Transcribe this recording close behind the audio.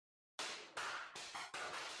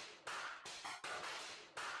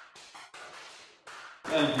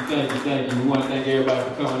Thank you. We want to thank everybody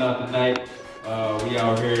for coming out tonight. We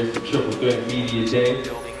out here at the Triple Threat Media Day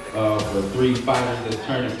for 3 fighters that's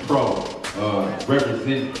turning pro,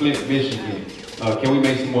 representing Flint, Michigan. Can we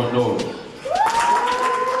make some more noise? All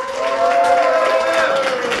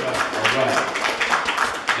right.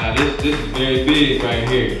 Now this is very big right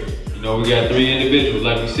here. You know, we got 3 individuals,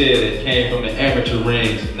 like we said, that came from the amateur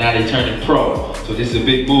rings. Now they turning pro. So this is a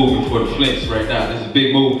big move for the Flints right now. This is a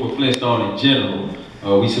big move for Flintstone in general.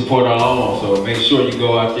 We support our own, so make sure you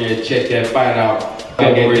go out there and check that fight out.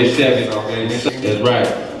 February 7th. That's right.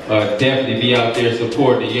 Definitely be out there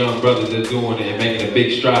supporting the young brothers that's doing it and making a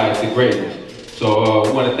big stride to greatness. So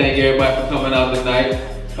we want to thank everybody for coming out tonight.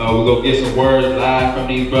 We're going to get some words live from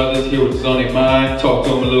these brothers, hear what's on their mind, talk to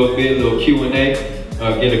them a little bit, a little Q&A,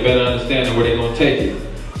 get a better understanding where they're going to take it.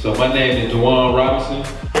 So my name is Juwan Robinson.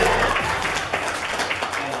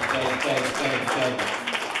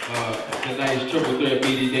 Tonight's Triple Threat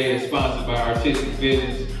Media Day is sponsored by Artistic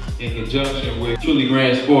Visions in conjunction with Truly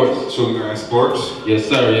Grand Sports. Truly Grand Sports. Yes,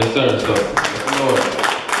 sir. Yes, sir. So, Lord.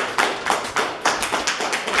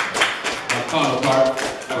 My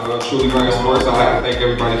counterpart. Truly Grand Sports. I'd like to thank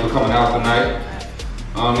everybody for coming out tonight.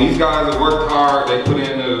 These guys have worked hard. They put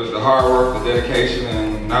in the hard work, the dedication,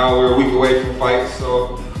 and now we're a week away from fights.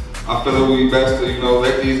 So I feel it would be best to,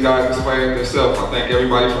 let these guys explain it themselves. I thank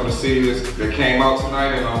everybody from the city that came out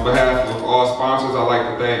tonight, and on behalf of all sponsors, I'd like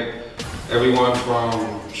to thank everyone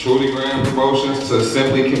from Truly Grand Promotions to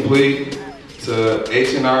Simply Complete to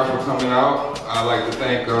H&R for coming out. I'd like to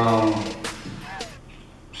thank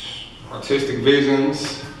Artistic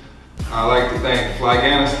Visions. I'd like to thank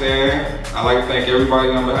Afghanistan. I'd like to thank everybody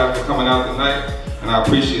on behalf of coming out tonight, and I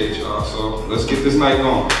appreciate y'all. So let's get this night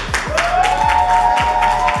going.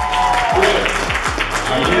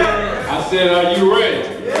 I said, are you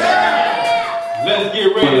ready? Yeah! Let's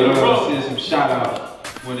get ready to roll. Send some shout outs.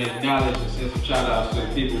 Want to acknowledge and send some shout outs to the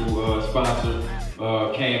people who sponsored,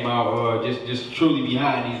 came out, just truly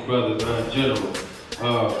behind these brothers in general.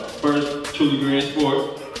 First, Truly Grand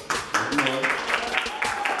Sports.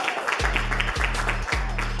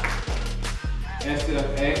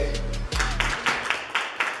 SFX.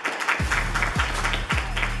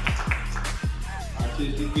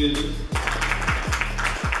 Artistic Visions.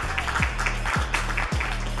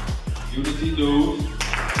 Unity News,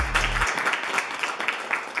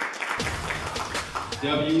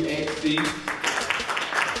 WXC,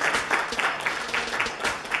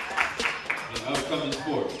 and Upcoming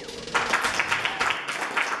Sports.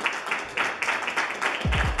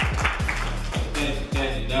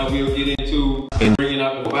 Thank you. Now we'll get into bringing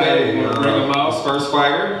out the fighter. Bring them out. This first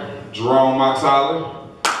fighter, Jerome Moxala.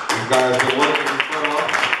 These guys been working his butt off.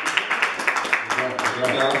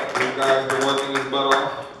 These guys been working his butt off.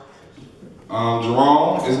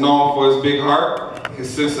 Jerome is known for his big heart, his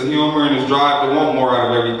sense of humor, and his drive to want more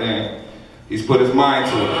out of everything. He's put his mind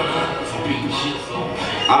to it.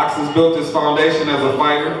 Ox has built his foundation as a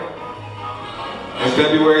fighter. In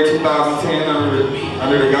February 2010,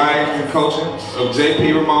 under the guidance and coaching of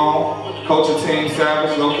J.P. Ramon, coaching Team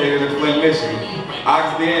Savage located in Flint, Michigan.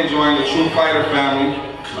 Ox then joined the True Fighter family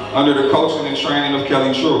under the coaching and training of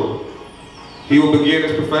Kelly True. He will begin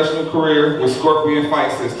his professional career with Scorpion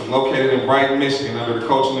Fight System, located in Brighton, Michigan, under the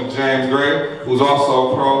coaching of James Gray, who's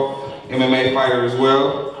also a pro MMA fighter as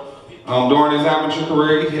well. During his amateur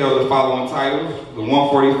career, he held the following titles: the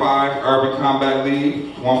 145 Urban Combat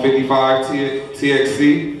League, 155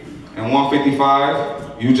 TXC, and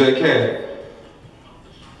 155 UJK.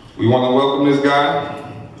 We want to welcome this guy,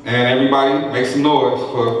 and everybody make some noise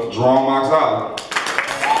for Jerome Moxala.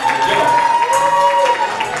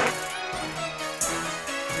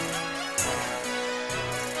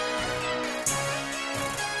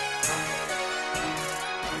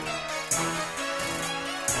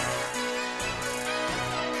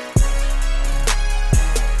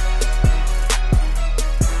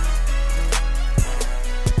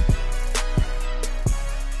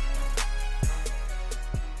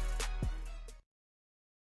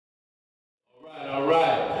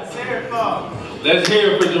 Let's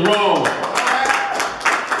hear it for Jerome.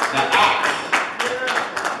 The Ox.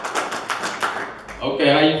 Okay,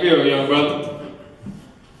 how you feel, young brother?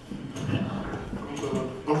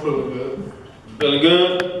 I'm feeling good. Feeling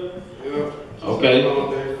good? Yeah. Okay. Long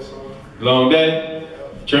day, that's all. Long day?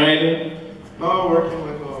 Yeah. Training? No, working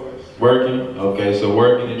like always. Working? Okay, so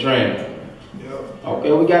working and training. Yeah.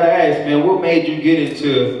 Okay, we gotta ask, man, what made you get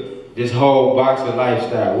into this whole boxing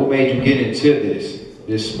lifestyle? What made you get into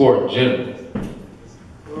this sport in general?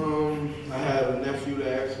 I had a nephew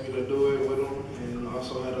that asked me to do it with him, and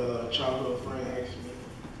also had a childhood friend ask me.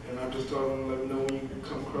 And I just told him, let me know when you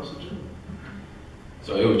come across the gym.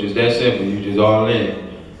 So it was just that simple. You just all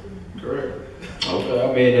in. Correct. Okay, I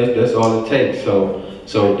mean that's all it takes. So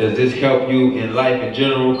does this help you in life in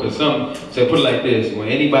general? Because so put it like this: when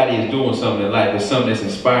anybody is doing something in life, it's something that's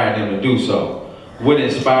inspiring them to do so. What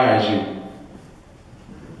inspires you?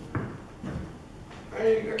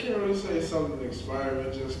 I can't really say something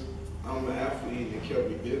inspiring. Just I'm an athlete and it kept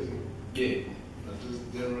me busy. Yeah. I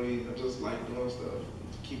just like doing stuff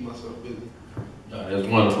to keep myself busy. No, that's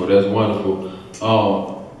wonderful. That's wonderful.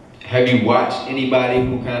 Have you watched anybody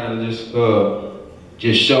who kind of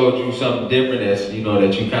just showed you something different that's, that you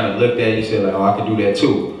kind of looked at and you said like, oh, I could do that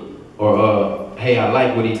too? Or, hey, I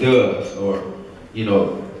like what he does. Or,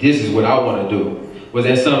 this is what I want to do. Was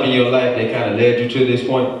there something in your life that kind of led you to this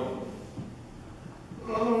point?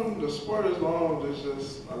 The sport is long. It's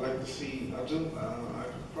just, I like to see, I could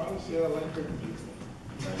probably say I like hurting people.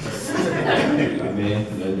 I mean,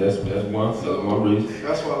 that's one reason.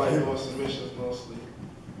 That's why I like doing submissions mostly.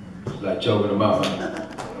 Like choking them out.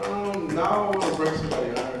 Now I want to break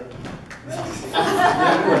somebody's arm.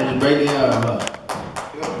 You break the arm, huh?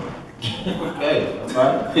 Yeah. Okay,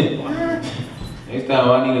 alright. Next time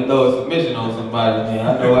I need to throw a submission on somebody, man, I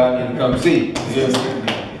know I need to come see.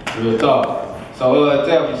 Real talk. So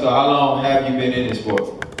tell me, so how long have you been in this sport?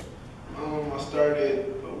 I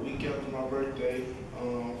started a week after my birthday,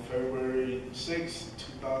 February 6,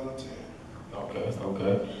 2010.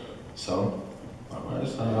 Okay. So, alright,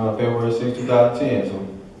 so February 6, 2010. So,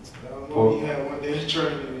 we had one day of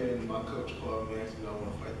training and my coach called me and asked me if I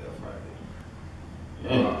want to fight that Friday.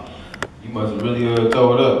 Yeah. You must have really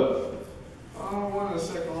tore it up. I won the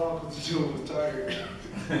second round because the dude was tired.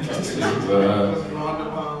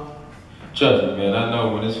 Trust me, man. I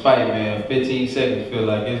know when it's fight, man, 15 seconds feel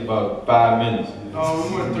like it's about 5 minutes. No,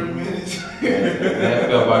 we went 3 minutes. That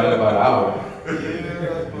felt about an hour. Yeah,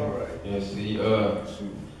 that's about right. Yeah, see,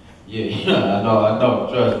 I know.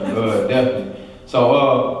 Trust me, definitely.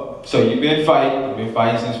 So you've been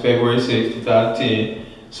fighting since February 6, 2010.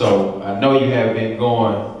 So I know you have been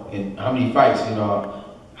going in how many fights,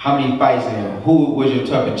 and who was your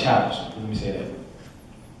toughest challenge? Let me say that.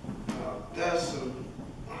 That's a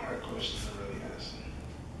hard question to really answer.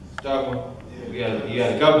 Tough one? Yeah. You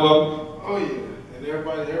got a couple of them? Oh yeah, and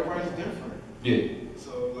everybody's different. Yeah.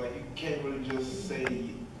 So like you can't really just say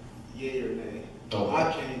yay or nay. Okay.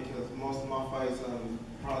 I can't because most of my fights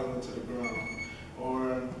probably went to the ground.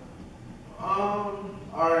 Or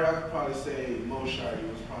alright, I could probably say Mo Shari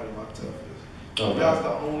was probably my toughest. Okay. That's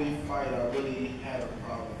the only fight I really had a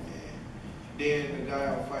problem in. Then the guy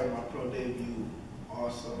I'm fighting my pro debut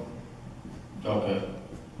also. Okay.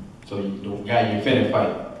 So the guy you finna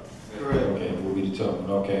fight? Correct. Okay, will be the tough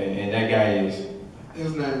one. Okay, and that guy is?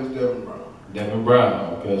 His name is Devin Brown. Devin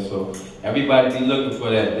Brown. Okay, so everybody be looking for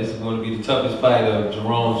that. This is going to be the toughest fight of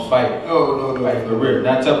Jerome's fight. No. Fight for real.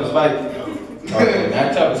 Not toughest fight? Okay,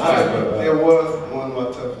 not toughest fight, but... It was one of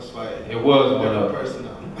my toughest fights. It was one of them.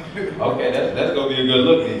 Personal. Okay, that's going to be a good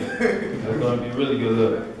look then. That's going to be a really good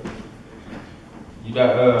look. You got,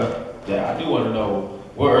 I do want to know,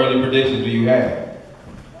 what early predictions do you have?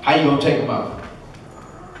 How you going to take them out?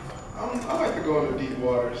 I like to go into deep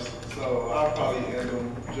waters, so I'll probably end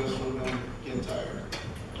them just from them getting tired.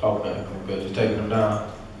 Okay, just taking them down.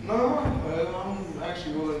 No, I'm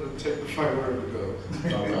actually willing to take the fight wherever it goes.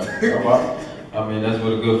 Okay, all right. I mean, that's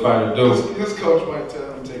what a good fighter do. His coach might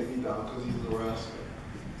tell him to take me down because he's a wrestler.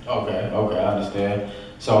 Okay, I understand.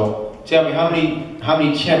 So, tell me, how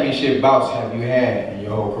many championship bouts have you had in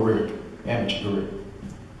your whole career, amateur career?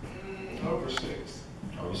 Over 6.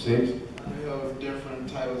 Over 6? I held different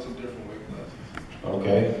titles in different weight classes.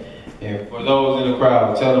 Okay. And for those in the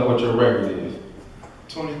crowd, tell them what your record is.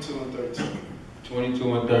 22 and 13.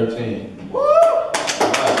 22 and 13. Woo!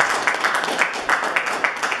 Right.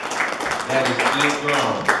 That is split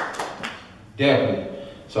grown. Definitely.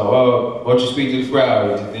 So, what you speak to the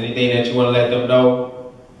crowd, is anything that you want to let them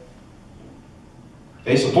know?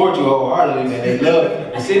 They support you wholeheartedly, man. They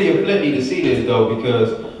love. The city of Flint need to see this though,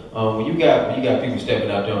 because when you got people stepping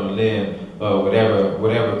out there on the limb,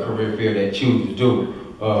 whatever career field they choose to do,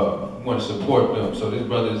 you want to support them. So this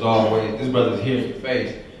brother's here in your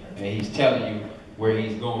face, and he's telling you where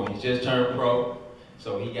he's going. He's just turned pro,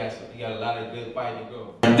 so he got a lot of good fighting to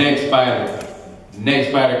go. Next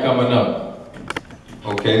fighter coming up.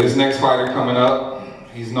 Okay, this next fighter coming up,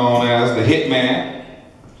 he's known as the Hitman.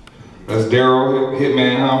 That's Daryl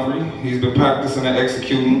Hitman Humphrey. He's been practicing and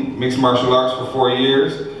executing mixed martial arts for 4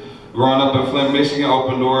 years. Growing up in Flint, Michigan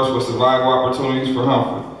opened doors for survival opportunities for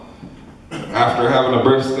Humphrey. After having a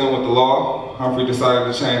brief stint with the law, Humphrey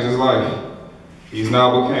decided to change his life. He's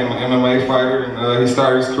now became an MMA fighter, and he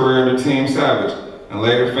started his career under Team Savage and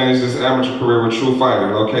later finished his amateur career with True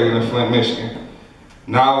Fighter, located in Flint, Michigan.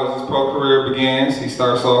 Now, as his pro career begins, he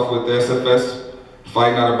starts off with the SFS,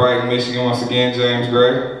 fighting out of Brighton, Michigan, once again, James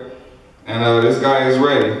Gray. And this guy is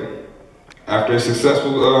ready. After a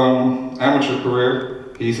successful amateur career,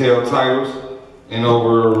 he's held titles in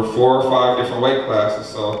over 4 or 5 different weight classes.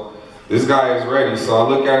 So this guy is ready. So I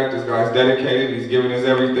look at it, this guy's dedicated, he's giving his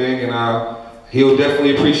everything, and he'll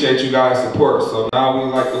definitely appreciate you guys' support. So now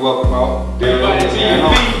we'd like to welcome out Everybody to your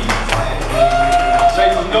feet.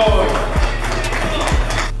 Make some noise.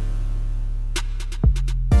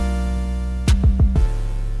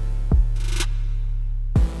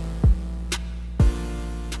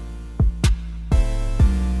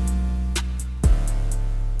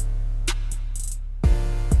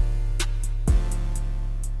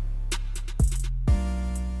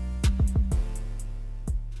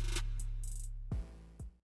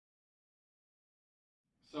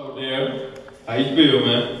 So, Darren, how you feel,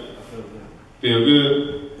 man? I feel good. Feel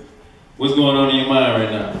good? What's going on in your mind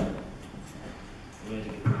right now? Ready to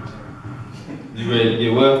get to the gym. You ready to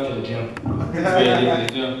get what? To the gym. You ready to get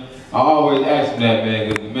to the gym? I always ask him that, man,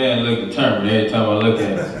 because the man look determined every time I look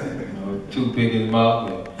at him. You know, toothpick in his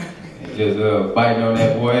mouth and just biting on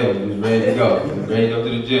that boy and just ready to go. Ready to go to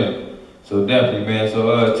the gym. So definitely, man.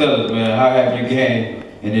 So tell us, man, how have you gained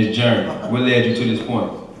in this journey? What led you to this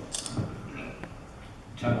point?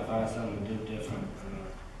 Trying to find something to do different.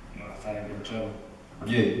 I started getting in trouble.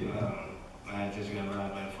 Yeah. I just got around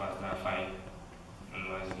before I started fighting. I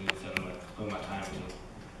just needed something to put my time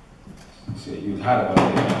into. So you was hot about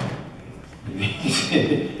that.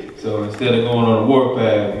 So instead of going on a war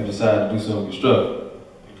path, you decided to do something constructive.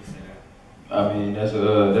 You just say that. I mean,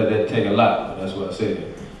 that take a lot, but that's what I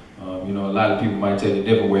said. You know, a lot of people might take a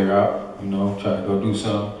different way out, you know, try to go do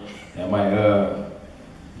something that might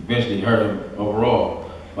eventually hurt them overall.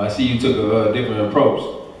 But I see you took a different approach,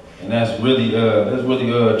 and that's really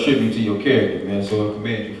a tribute to your character, man. So I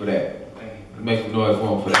commend you for that. Thank you. Make some noise for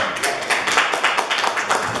him for that.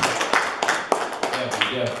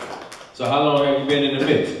 Definitely. So how long have you been in the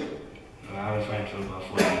mix? I've been fighting for about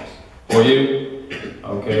 4 years. 4 years?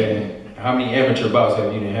 Okay. And how many amateur bouts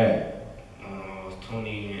have you had? I was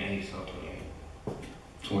 20 and 8, so 28.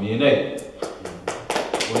 20 and 8.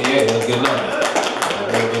 28, that's good number.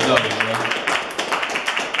 Real good number, man.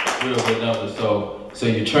 Real good number. So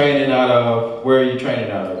you're training out of, where are you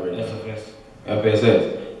training out of right now? SFS.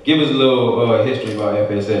 FSS. Give us a little history about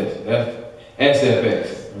FSS.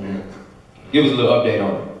 SFX. Mm-hmm. Give us a little update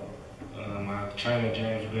on it. My trainer,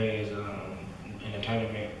 James Gray, is in a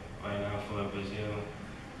tournament right now for Brazil.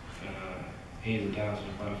 And he's down to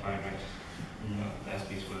the qualifying matches. That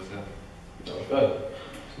speaks for itself. Okay.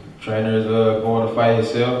 So the trainer is going to fight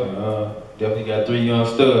himself, and definitely got 3 young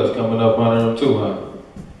studs coming up under him too, huh?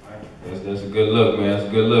 That's a good look, man. That's a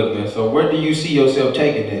good look, man. So where do you see yourself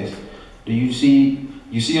taking this? Do you see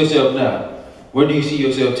yourself now? Where do you see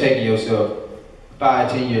yourself taking yourself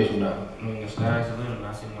 5, 10 years from now? I mean, the sky's the limit.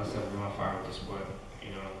 I see myself going far with the sport.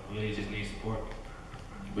 You know, really just need support.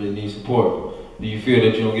 Really need support. Do you feel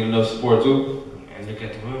that you don't get enough support too? And look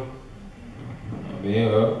at the room. I mean,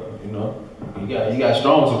 you know, you got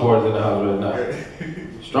strong supporters in the house right now.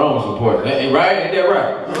 Strong supporters, right? Ain't that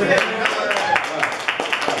right?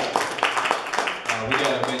 We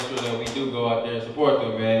gotta make sure that we do go out there and support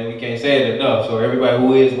them, man. And we can't say it enough. So everybody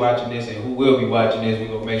who is watching this and who will be watching this, we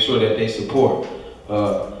gonna make sure that they support.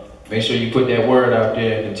 Make sure you put that word out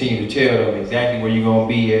there and continue to tell them exactly where you're gonna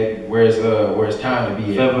be at, where it's time to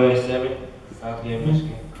be at. February 7th, Southgate,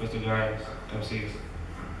 Michigan, Crystal Gardens, come see us.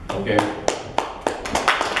 Okay.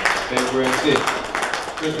 February 6th,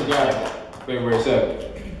 Crystal Gardens, February 7th.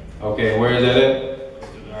 Okay, where is that at?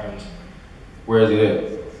 Crystal Gardens. Where is it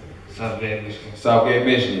at? Southgate, Michigan. Southgate,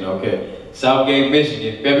 Michigan, okay. Southgate,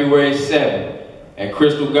 Michigan, February 7th at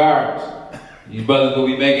Crystal Gardens. These brothers will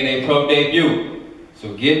be making a pro debut.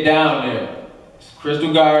 So get down there. It's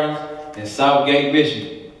Crystal Gardens in Southgate,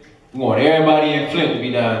 Michigan. We want everybody in Flint to be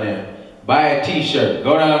down there. Buy a t-shirt.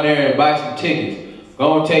 Go down there and buy some tickets.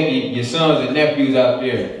 Go and take your sons and nephews out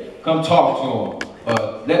there. Come talk to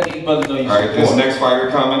them. Let these brothers know you support. All right, this next fighter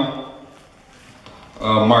coming.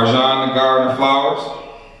 Marjan the Garden Flowers.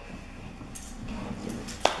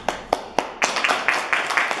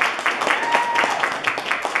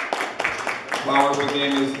 Flowers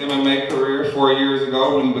began his MMA career 4 years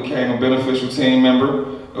ago when he became a beneficial team member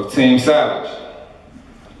of Team Savage.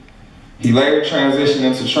 He later transitioned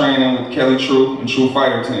into training with Kelly True and True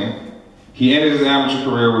Fighter Team. He ended his amateur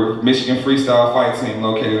career with Michigan Freestyle Fight Team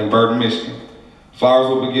located in Burton, Michigan. Flowers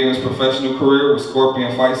will begin his professional career with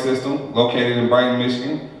Scorpion Fight System located in Brighton,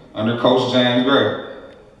 Michigan under Coach James Gray.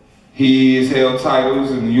 He has held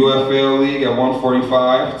titles in the UFL League at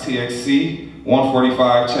 145, TXC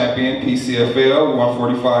 145 champion, PCFL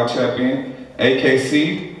 145 champion,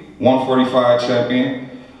 AKC 145 champion,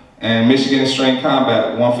 and Michigan Extreme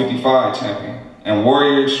Combat 155 champion, and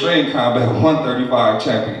Warrior Extreme Combat 135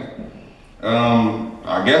 champion.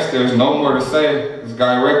 I guess there's no more to say. This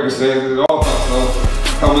guy record says it all. So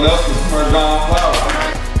coming up is Marjan Flowers.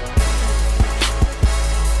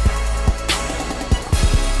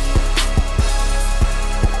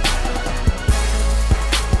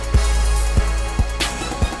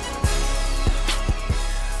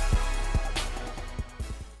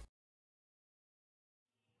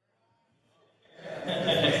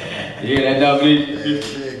 Yeah, that W. Yeah,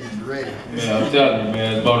 ready. Man, I'm telling you,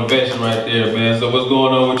 man, it's motivation right there, man. So what's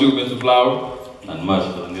going on with you, Mr. Flower? Not much,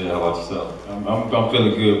 feeling good. How about yourself? I'm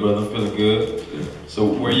feeling good, brother. I'm feeling good. So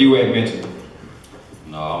where you at mentally?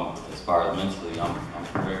 No, as far as mentally, I'm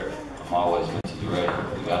prepared. I'm always mentally ready.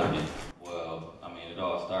 You gotta be. Well, I mean, it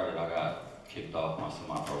all started. I got kicked off my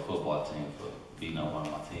semi-pro football team for beating up one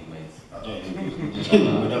of my teammates.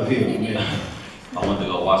 I went to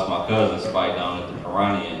go watch my cousins fight down at the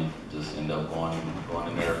Piranha and just ended up going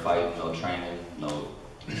in there fighting, no training, no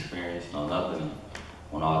experience, no nothing.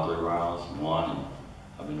 Won all 3 rounds, won, and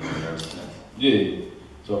I've been doing it ever since. Yeah.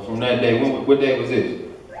 So from that day, what day was this? It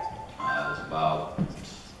was about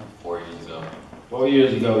 4 years ago. 4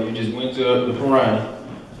 years ago, you just went to the Piranha,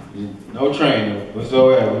 no training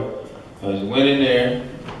whatsoever. Just went in there,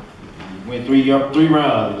 went 3 rounds,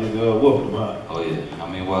 and just whooped them out. Oh yeah, I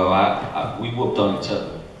mean, well, we whooped on each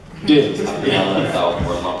other. Yeah. I left out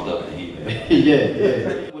for lumped up the heat.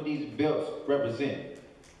 Yeah. What these belts represent?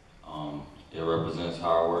 It represents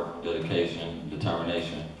hard work, dedication,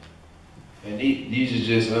 determination. And these are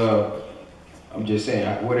just, I'm just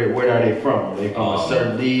saying, where are they from? Are they from a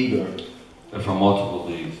certain league or? They're from multiple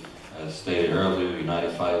leagues. As stated earlier,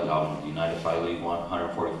 United Fight League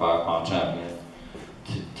 145-pound champion,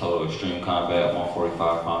 Total Extreme Combat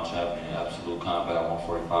 145-pound champion, Absolute Combat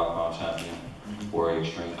 145-pound champion, Warrior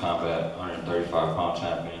Extreme Combat 135-pound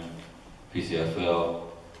champion, PCFL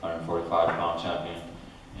 145-pound champion,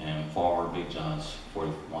 and former Big John's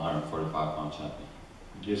 145-pound champion.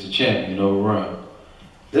 Just a champion overrun.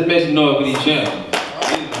 Let's make some noise for these champions.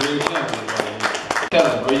 These are real champions right here. Tell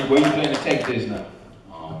us, where you plan to take this now?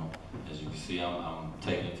 As you can see, I'm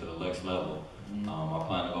taking it to the next level. I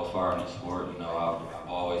plan to go far in this sport. You know, I've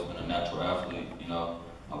always been a natural athlete. You know,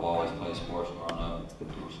 I've always played sports growing up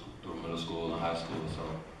through middle school and high school. So,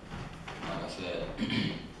 like I said,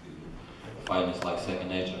 fighting is like second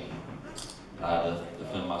nature. I had to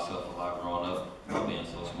defend myself a lot growing up by being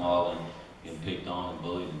so small and getting picked on and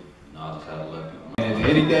bullied. You know, I just had to let people know. Is there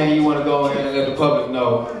anything you want to go ahead and let the public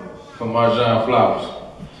know from Marjan Flowers?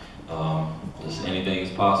 Just anything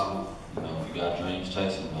is possible. You know, if you got dreams,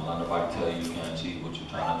 chase them. Don't let nobody tell you you can't achieve what you're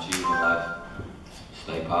trying to achieve in life.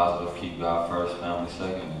 Stay positive, keep God first, family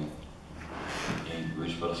second, and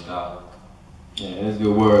reach for the sky. Yeah, that's a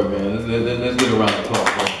good word, man. Let's get a round of applause.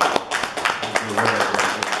 That's a good word right there.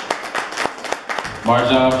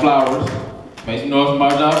 Marjan Flowers. Make some noise for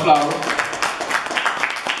Marjan Flowers.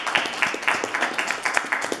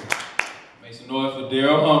 Make some noise for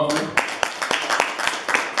Daryl Humphrey.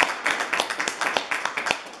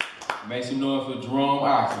 Make some noise for Jerome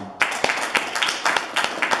Oxley.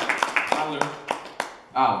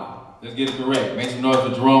 Oliver. Let's get it correct. Make some noise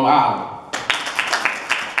for Jerome Oliver.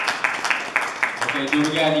 Okay, do we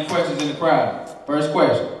got any questions in the crowd? First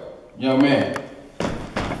question, young man.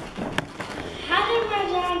 How did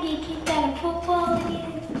Marjan get kicked out of football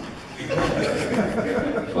again?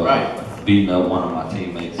 Right. Beating up one of my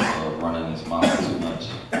teammates for running his mouth too much.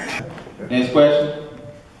 Next question.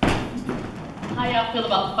 How y'all feel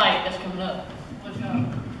about the fight that's coming up? What's y'all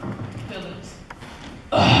feelings?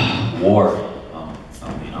 War. I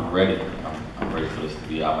mean, I'm ready. I'm ready for this to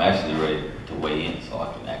be. I'm actually ready to weigh in so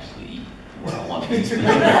I can actually eat what I want to eat.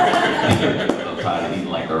 I'm tired of eating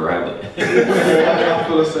like a rabbit. I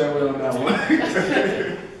feel the same way on that one.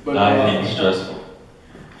 But It's stressful.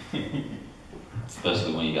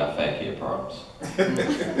 Especially when you got fat kid problems.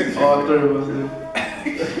 all 3 of us do.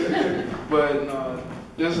 But no,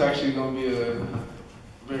 this is actually gonna be a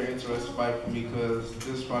very interesting fight for me because this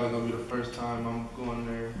is probably gonna be the first time I'm going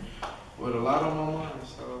there with a lot on my mind.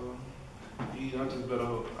 So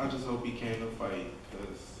I just hope he came to fight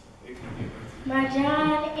because it can get.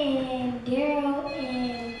 Marjan and Daryl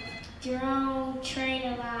and Jerome train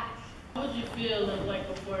a lot. How would you feel if like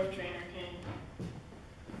a 4th trainer came?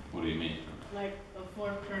 What do you mean? Like a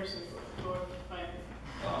 4th person, 4th fighter?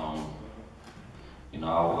 You know, I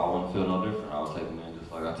wouldn't feel no different. I would take them in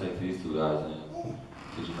just like I take these 2 guys in.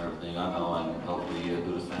 teach him everything I know, and hopefully he'll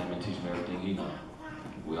do the same and teach me everything he knows.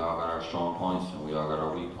 We all got our strong points, and we all got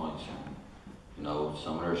our weak points. And, you know,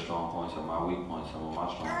 some of their strong points are my weak points, some of my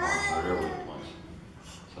strong points are their weak points.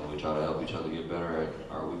 So we try to help each other get better at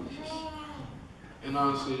our weaknesses. And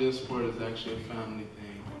honestly, this sport is actually a family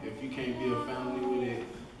thing. If you can't be a family with it,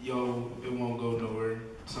 it won't go nowhere.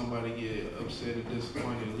 Somebody get upset and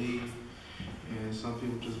disappointed and leave, and some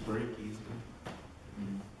people just break easily.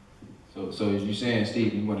 So as you saying,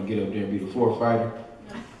 Steve, you want to get up there and be the fourth fighter?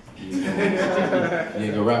 No. You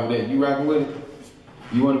ain't gonna rock with that. You rocking with it?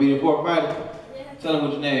 You want to be the fourth fighter? Yeah. Tell them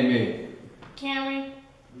what your name is. Cameron.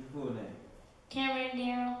 Your full name. Cameron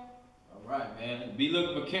Darrell. All right, man. Be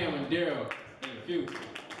looking for Cameron Darrell in the future.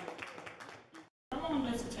 How long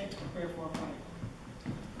does it take to prepare for a fight?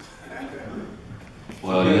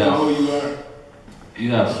 Well,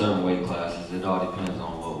 you have certain weight classes. It all depends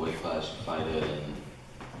on what weight class you fight at. And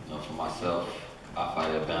you know, for myself, I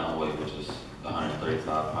fight at bantamweight, which is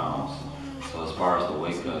 135 pounds. So as far as the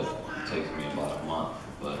weight cut, it takes me about a month.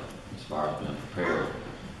 But as far as being prepared,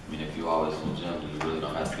 I mean, if you always in the gym, you really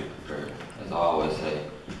don't have to get prepared. As I always say,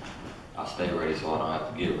 I stay ready so I don't have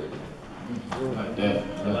to get ready. Like that.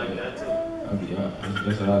 I like that too. I'll be honest.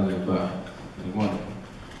 That's what I live by. It's wonderful.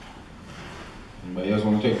 Anybody else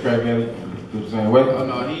want to take a crack at it? Do the same way? Oh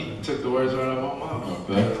no, he took the words right out of my mouth.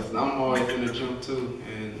 Okay. Because I'm always in the gym too,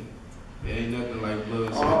 and it ain't nothing like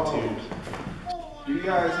blood, sweat, and tears. Do you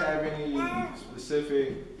guys have any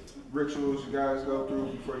specific rituals you guys go through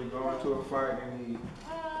before you go into a fight? Any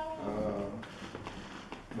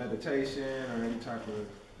meditation or any type of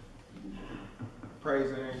praise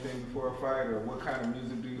or anything before a fight? Or what kind of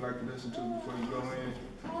music do you like to listen to before you go in?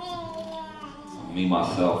 Me,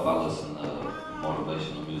 myself, I listen to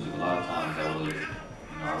motivational music. A lot of times I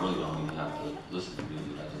really don't even have to listen to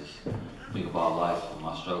music. I just think about life and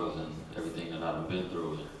my struggles and everything that I've been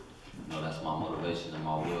through. And, you know, that's my motivation and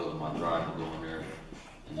my will and my drive to go in there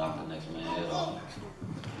and knock the next man's head off.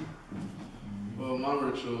 Well, my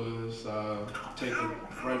ritual is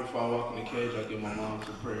right before I walk in the cage, I give my mom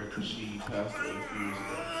to prayer because she passed away a few years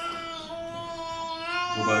ago.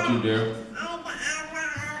 What about you, Darrell?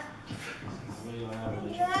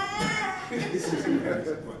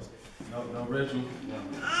 No ritual? You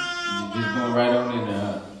just going right on in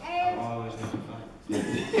there, I'm always going to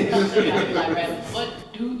What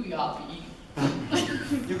do y'all eat?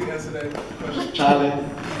 You can answer that question. Charlie?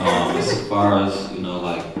 As far as, you know,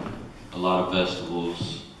 like a lot of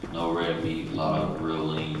vegetables, no red meat, a lot of real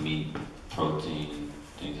lean meat, protein,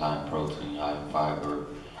 things high in protein, high in fiber,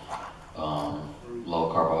 low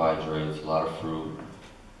carbohydrates, a lot of fruit,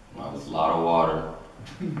 a lot of water,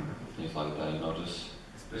 things like that, you know, just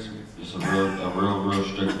a real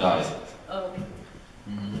strict diet.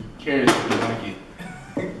 Carrots, you like it.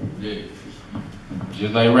 Yeah.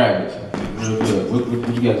 Just like rabbits. Real good.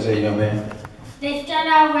 What you got to say, young man? They start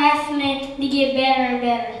out wrestling to get better and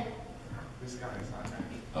better.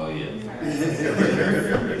 Oh yeah.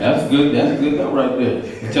 That's good though right there.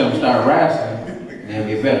 You tell them start wrestling and they'll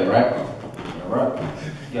get better, right? All right.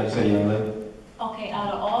 You got to say, young lady? Okay,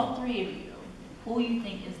 out of all three of you, who you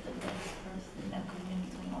think is the best person that could win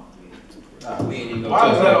between all three of you? We ain't even gonna Why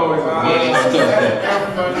touch is that that. always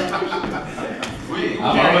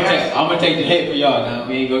I'm gonna take the hit for y'all now.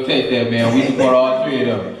 We ain't gonna take that, man. We support all three of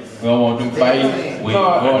them. We don't want them fighting. We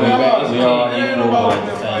all back. We all equal at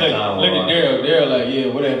the same time. Look at Darrell. Darrell like, yeah,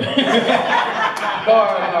 whatever. No,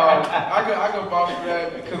 I can vouch for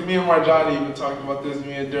that because me and Marjotti even talked about this.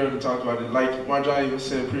 Me and Darren talked about it. Like Marjotti even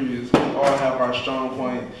said previously, we all have our strong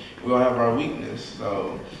point. We all have our weakness.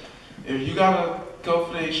 So if you gotta go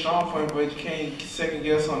for the strong point, but you can't second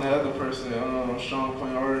guess on the other person strong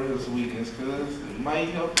point or his weakness because it might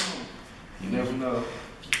help him. You never know.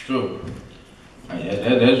 True.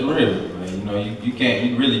 That's real, man. You know,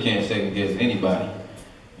 you really can't second guess anybody.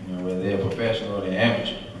 You know, whether they're professional or they're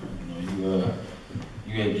amateur. You know,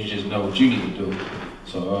 you just know what you need to do.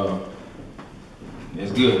 So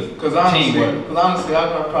it's good. Because honestly, I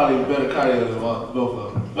got probably better cardio than both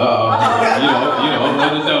of them. You know,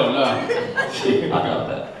 open the door, nah. I got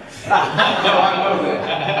that. No, I know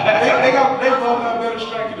that. They both got better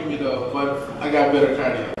striking than me though, but I got better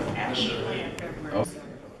cardio. For sure.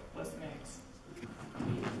 What's next?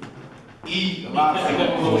 Eat a lot of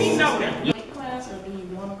food. We know that. Weight class, or do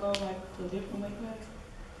you want to go like to a different weight class?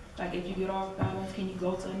 Like if you get off balance, can you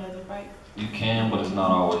go to another fight? You can, but it's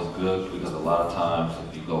not always good because a lot of times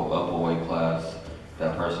if you go up a weight class,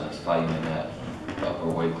 that person is fighting in that upper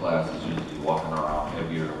weight class is usually walking around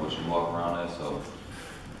heavier than what you walk around at. So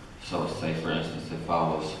say for instance, if I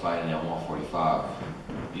was fighting at 145,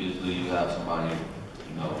 usually you have somebody,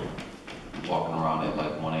 you know, walking around at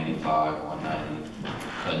like 185, 190,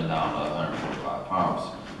 cutting down to 145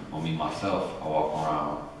 pounds. Well, me myself, I walk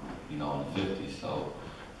around, you know, in the 50s. So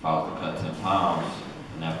if I was to cut 10 pounds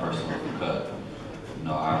and that person was to cut, you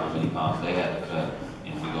know, however many pounds they had to cut,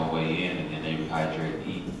 and we go weigh in and then they rehydrate and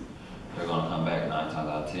eat, they're gonna come back 9 times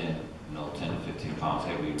out of 10, you know, 10 to 15 pounds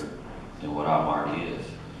heavier than what our mark is.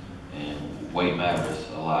 And weight matters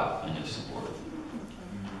a lot in this sport.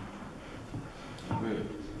 Good.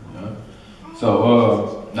 Yeah.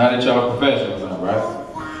 So, now that y'all professionals now,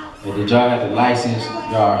 right? And did y'all have to license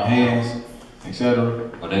y'all hands, etc.?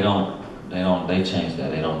 But they changed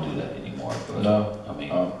that. They don't do that anymore. But, No. I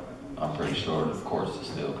mean, I'm pretty sure the courts will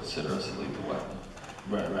still consider us a lethal weapon.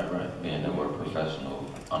 Right. Being that we're professional,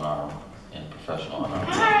 unarmed, and professional unarmed.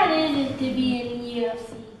 How hard is it to be in the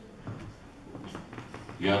UFC?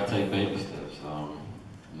 You have to take baby steps.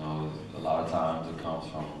 You know, a lot of times it comes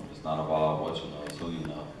from, it's not about what you know, it's who you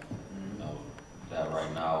know. You know, that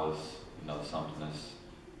right now is, you know, something that's,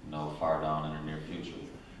 you know, far down in the near future.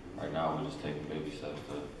 Right now we're just taking baby steps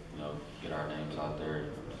to, you know, get our names out there,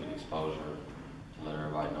 get exposure, to let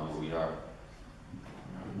everybody know who we are.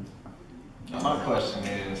 My question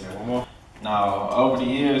is, now over the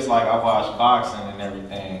years, like I watched boxing and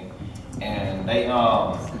everything, and they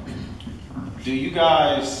do you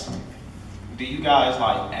guys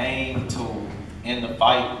like aim to end the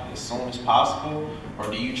fight as soon as possible,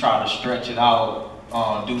 or do you try to stretch it out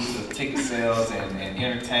due to ticket sales and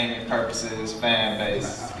entertainment purposes, fan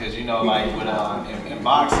base? Because you know, like with in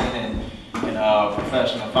boxing and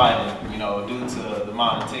professional fighting, you know, due to the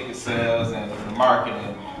amount of ticket sales and the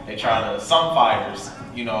marketing, they try to, some fighters,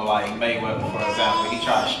 you know, like Mayweather, for example, he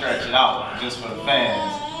tried to stretch it out just for the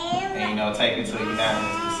fans and, you know, take it to a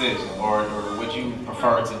unanimous decision. Or would you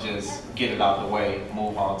prefer to just get it out the way,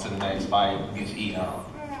 move on to the next fight, get you eat on?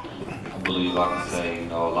 I believe I can say, you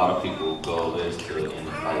know, a lot of people goal is to end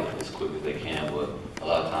the fight as quick as they can, but a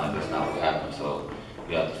lot of times that's not what happens. So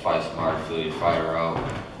you have to fight smart, fill your fighter out,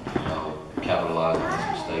 you know, capitalize on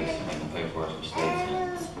his mistakes, make him pay for his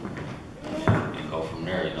mistakes, and go from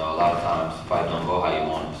there. You know, a lot of times the fight don't go how you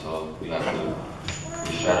want it, so you have to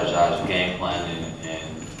strategize your game plan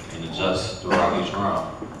and adjust throughout each round.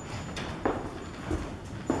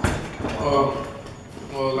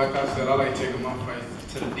 Well, like I said, I like taking my fights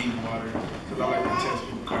to the deep water because I like to test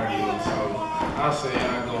people cardio. So I say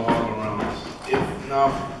I go all around. If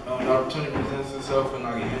now an opportunity presents itself and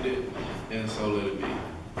I can hit it, then so let it be.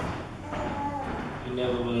 You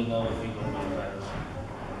never really know if you're gonna win a fight.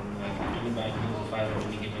 Like anybody can lose a fight on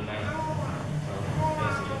any given night. So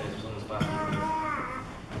basically, as soon as possible.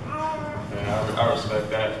 Yeah, I respect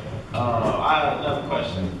that. I have another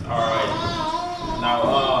question. All right. Now,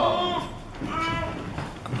 y'all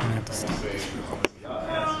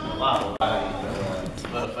answered a lot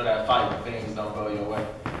about for that fight when things don't go your way.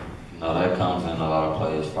 No, that comes in a lot of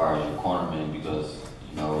play as far as your cornerman, because,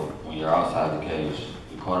 you know, when you're outside the cage,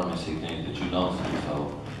 the cornermen see things that you don't see.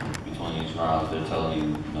 So between each rounds, they're telling you,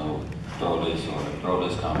 you know, throw this or throw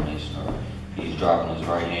this combination, or he's dropping his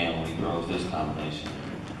right hand when he throws this combination,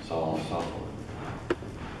 and so on and so forth.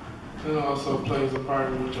 It also plays a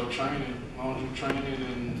part with your training. As long as you're training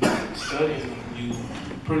and studying, you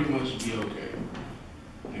pretty much be okay.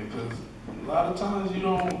 Because a lot of times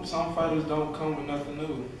some fighters don't come with nothing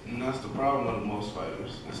new. And that's the problem with most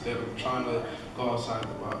fighters, instead of trying to go outside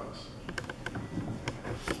the box.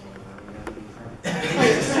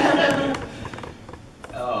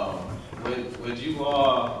 Would you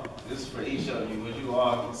all, this is for each of you, would you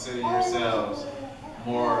all consider yourselves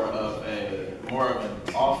more of an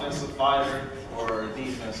offensive fighter or a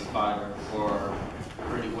defensive fighter, or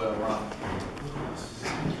pretty well rounded?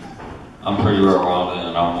 I'm pretty well rounded,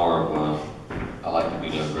 and I'm more of I like to be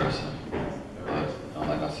the aggressor. But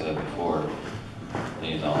like I said before,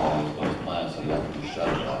 things don't always go as planned, so you have to be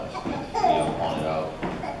strategized. You have to figure your opponent out,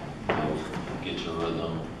 you know, get your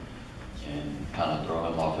rhythm, and kind of throw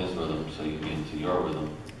him off his rhythm so you can get into your rhythm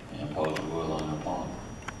and impose your will on your opponent.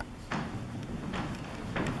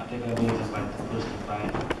 I think I really just like to push the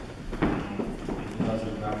fight. If you go to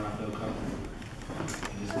the ground, I feel comfortable.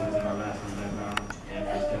 It just wasn't my last on that ground. And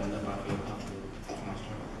after standing up, I feel comfortable with my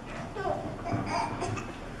strength.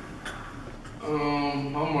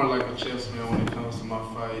 I'm more like a chess man when it comes to my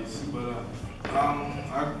fights, but I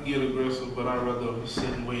can get aggressive, but I'd rather sit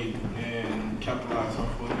and wait and capitalize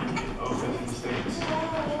off offensive mistakes.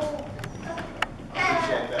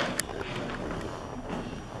 Appreciate that.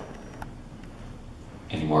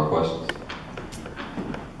 Any more questions?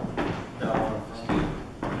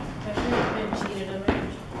 Have you ever been cheated on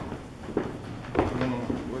marriage?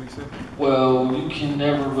 What do you say? Well, you can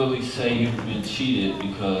never really say you've been cheated,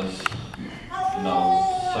 because you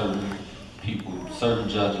know, certain people, certain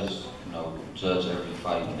judges, you know, judge every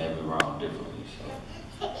fight and every round differently. So,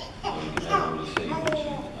 you know, you can never really say you've been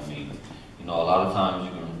cheated. I mean, you know, a lot of times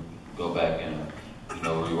you can go back and, you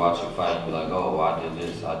know, rewatch your fight and be like, oh, well, I did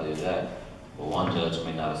this, I did that. But one judge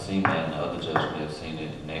may not have seen that, and the other judge may have seen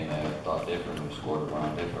it, and they may have thought different or scored the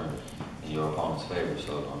round different in your opponent's favor.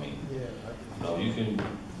 So, I mean, you know, you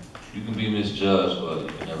can be misjudged, but you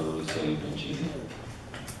can never really say you've been cheated.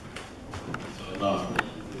 So, no.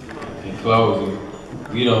 In closing,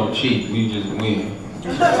 we don't cheat, we just win.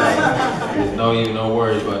 There's no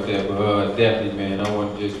worries about that, but definitely, man, I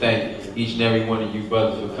want to just thank each and every one of you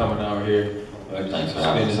brothers for coming out here, Thanks for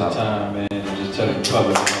spending the time, man, and just telling the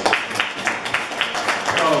public.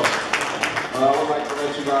 I would like to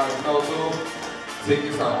let you guys know too,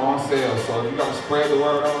 tickets are on sale, so you gotta spread the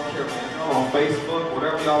word. I don't care, man. You know, on Facebook,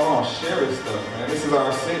 whatever y'all on, share this stuff, man. This is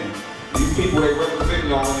our city. These people, they represent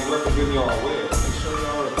y'all and they represent y'all well.